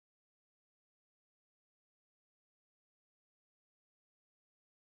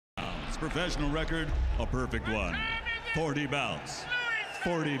professional record, a perfect one. 40 bouts,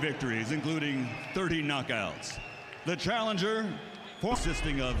 40 victories, including 30 knockouts. The challenger,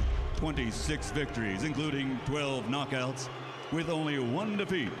 consisting of 26 victories, including 12 knockouts, with only 1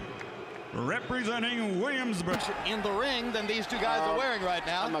 defeat. Representing Williamsburg. In the ring than these two guys are wearing right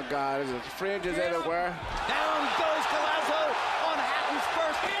now. Oh my God, there's fringes everywhere. Down goes Collazos on Hatton's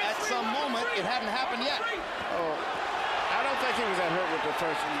first. At some moment, it hadn't happened yet. Oh, I don't think he was that hurt with the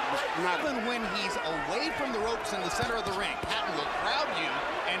first. Even when he's away from the ropes in the center of the ring, Hatton will crowd you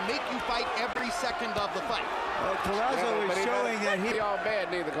and make you fight every second of the fight. Well, Collazos is showing that he all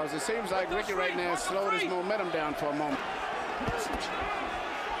bad neither, because it seems like Ricky right now slowed his momentum down for a moment.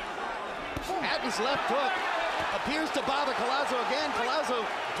 Hatton's left hook appears to bother Collazos again. Collazos.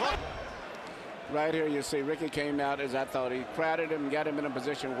 Right here you see Ricky came out as I thought. He crowded him, got him in a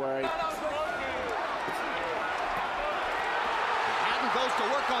position where Hatton goes to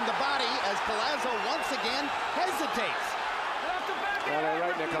work on the body as Collazos once again hesitates.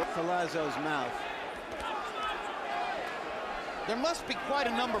 Right there. Collazos' mouth. There must be quite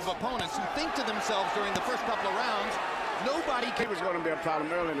a number of opponents who think to themselves during the first couple of rounds, nobody can. He was going to be a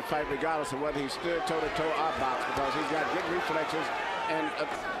problem early in the fight, regardless of whether he stood toe-to-toe or box, because he's got good reflexes. And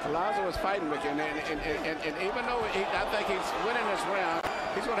Collazos was fighting Ricky, and even though I think he's winning this round,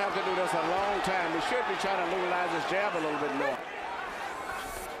 he's going to have to do this a long time. He should be trying to utilize his jab a little bit more.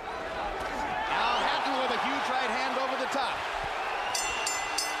 Now Hatton with a huge right hand over the top.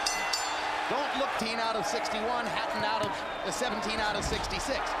 Don't look 10 out of 61. Hatton out of 17 out of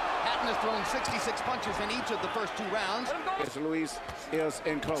 66. Hatton has thrown 66 punches in each of the first 2 rounds. Yes, Luis is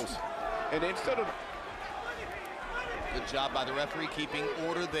in close. And instead of... Good job by the referee keeping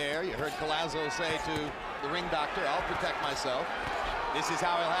order there. You heard Collazos say to the ring doctor, I'll protect myself. This is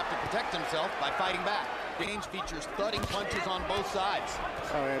how he'll have to protect himself, by fighting back. Range features thudding punches on both sides.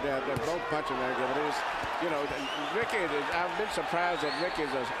 Oh, yeah, they're both punching there. But it is, you know, Ricky, I've been surprised that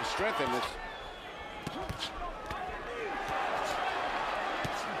Ricky's strength in this.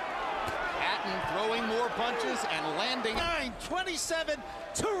 Throwing more punches and landing. 9-27,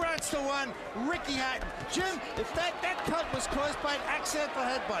 2 rounds to 1. Ricky Hatton. Jim, if that cut was caused by an accidental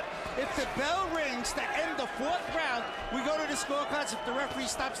headbutt, if the bell rings to end the 4th round, we go to the scorecards if the referee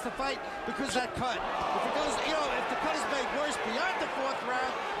stops the fight because of that cut. If it goes, you know, if the cut is made worse beyond the 4th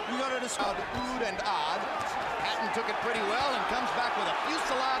round, we go to the score. Oohed and odd. Hatton took it pretty well and comes back with a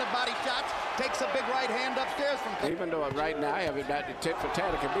fusillade of body shots. Takes a big right hand upstairs from... Even though right now I have it back to tit for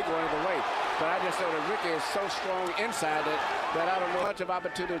tat, it can be going either way. But I just know that Ricky is so strong inside that I don't know much of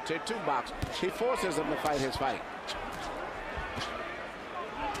opportunity to box. He forces him to fight his fight.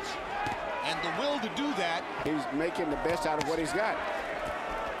 And the will to do that. He's making the best out of what he's got.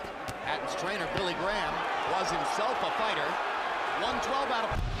 Hatton's trainer, Billy Graham, was himself a fighter. 112 out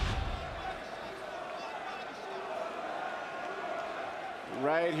of...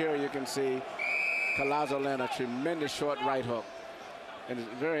 Right here you can see Collazos land a tremendous short right hook. And it's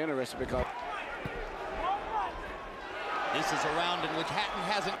very interesting because this is a round in which Hatton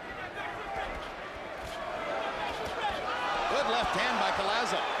hasn't. Good left hand by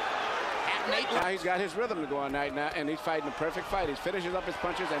Collazos. Hatton now he's got his rhythm going right now, and he's fighting a perfect fight. He finishes up his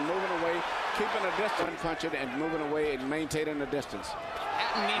punches and moving away, keeping a distance, punching and moving away and maintaining the distance.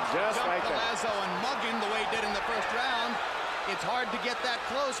 Hatton needs just to jump like Collazos and mug him the way he did in the first round. It's hard to get that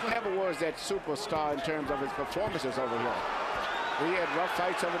close. He never was that superstar in terms of his performances over here. He had rough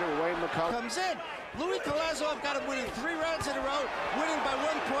fights over there with Wayne McCall. Comes in. Louis Collazos got him winning 3 rounds in a row, winning by 1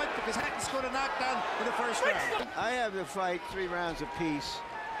 point because Hatton scored a knockdown in the first round. I have the fight 3 rounds apiece,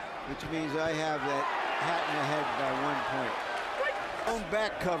 which means I have that Hatton ahead by 1 point. Own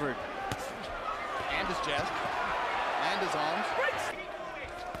back covered. And his chest. And his arms.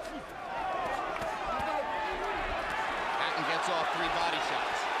 Hatton gets off 3 body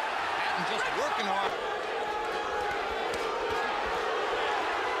shots. Hatton just working hard.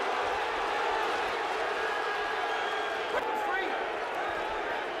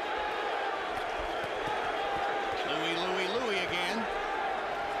 Louis again.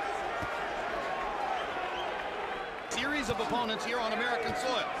 Series of opponents here on American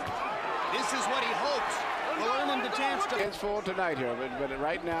soil. This is what he hopes will earn him the chance to... It's full tonight here, but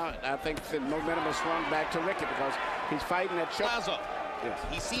right now I think the momentum has swung back to Ricky because he's fighting that Collazos. Yes.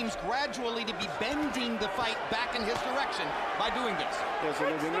 He seems gradually to be bending the fight back in his direction by doing this. Yes,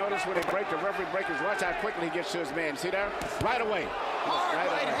 and if you notice when they break, the referee breaks, watch how quickly he gets to his man. See there? Right away. Hard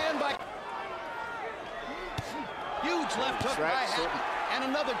right hand by... Huge left hook by Hatton. And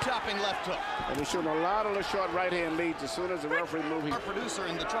another chopping left hook. And he's shooting a lot of the short right hand leads as soon as the referee moves. Our producer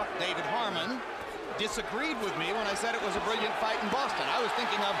in the truck, David Harmon. disagreed with me when I said it was a brilliant fight in Boston. I was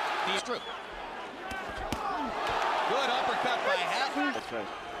thinking of the true. Good uppercut by Hatton. That's right.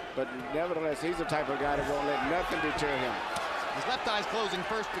 But nevertheless, he's the type of guy that won't let nothing deter him. His left eye's closing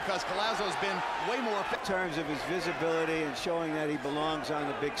first because Collazos been way more In terms of his visibility and showing that he belongs on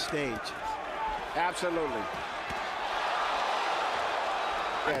the big stage. Absolutely.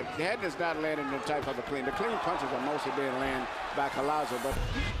 Yeah, Hatton is not landing the type of the clean. The clean punches are mostly being landed by Collazos, but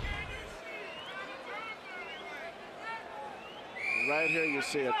right here you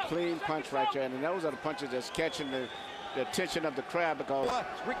see a clean punch right there, and those are the punches that's catching the attention of the crowd because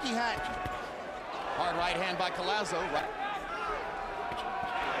Ricky Hatton. hard right hand by Collazo.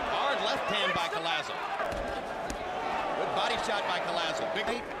 Hard left hand by Collazo. Good body shot by Collazo.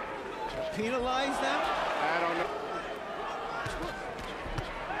 Big Penalize them? I don't know.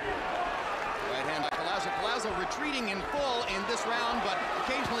 right hand by Collazo. Collazo retreating in full in this round, but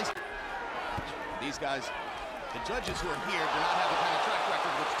occasionally these guys, the judges who are here, do not have the kind of track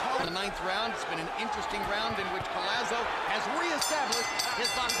record which told in the 9th round. It's been an interesting round in which Collazo has reestablished his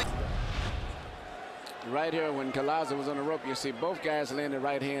boxing. Right here, when Collazo was on the rope, you see both guys landing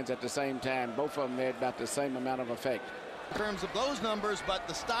right hands at the same time. Both of them had about the same amount of effect. In terms of those numbers, but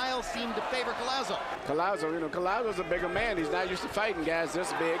the style seemed to favor Collazo. Collazo, Collazo's a bigger man. He's not used to fighting guys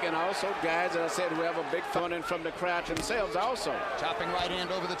this big, and also guys, as I said, who have a big fun in from the crowd themselves also. Chopping right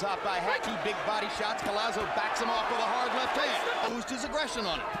hand over the top by Hatt. 2 big body shots. Collazo backs him off with a hard left hand. Used his aggression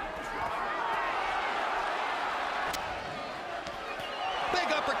on it. Big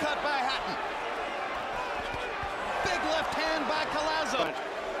uppercut by Hatton. Big left hand by Collazo.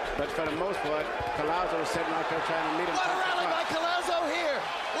 But for the most part, Collazo is sitting right there trying to meet him. What a rally by Collazo here.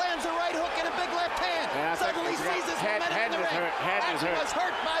 Lands a right hook and a big left hand. Suddenly sees his momentum in the ring. Hatton was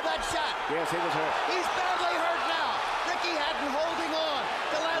hurt by that shot. Yes, he was hurt. He's badly hurt now. Ricky Hatton holding on.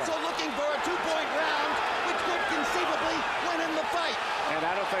 Collazo looking for a 2-point round, which could conceivably win him the fight. And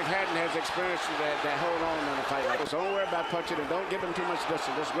I don't think Hatton has experienced that hold on in a fight like this. Don't worry about punching him. Don't give him too much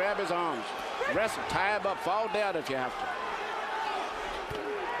distance. Just grab his arms. Wrestle, tie him up, fall down if you have to.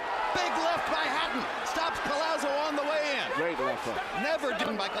 Big left by Hatton. Stops Collazo on the way in. Great left hook. Never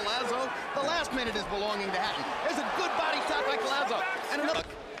done by Collazo. The last minute is belonging to Hatton. There's a good body shot by Collazo. And another.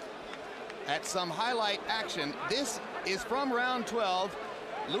 At some highlight action, this is from round 12.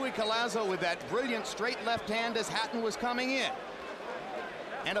 Louis Collazo with that brilliant straight left hand as Hatton was coming in.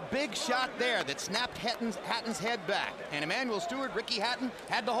 And a big shot there that snapped Hatton's head back. And Emmanuel Stewart, Ricky Hatton,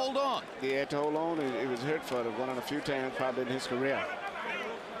 had to hold on. He had to hold on. It was hurt for one of the few times probably in his career.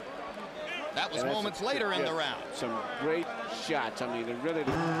 That was moments later in the round. Some great shots. I mean, it really...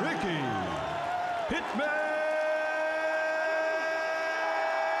 Ricky Hitman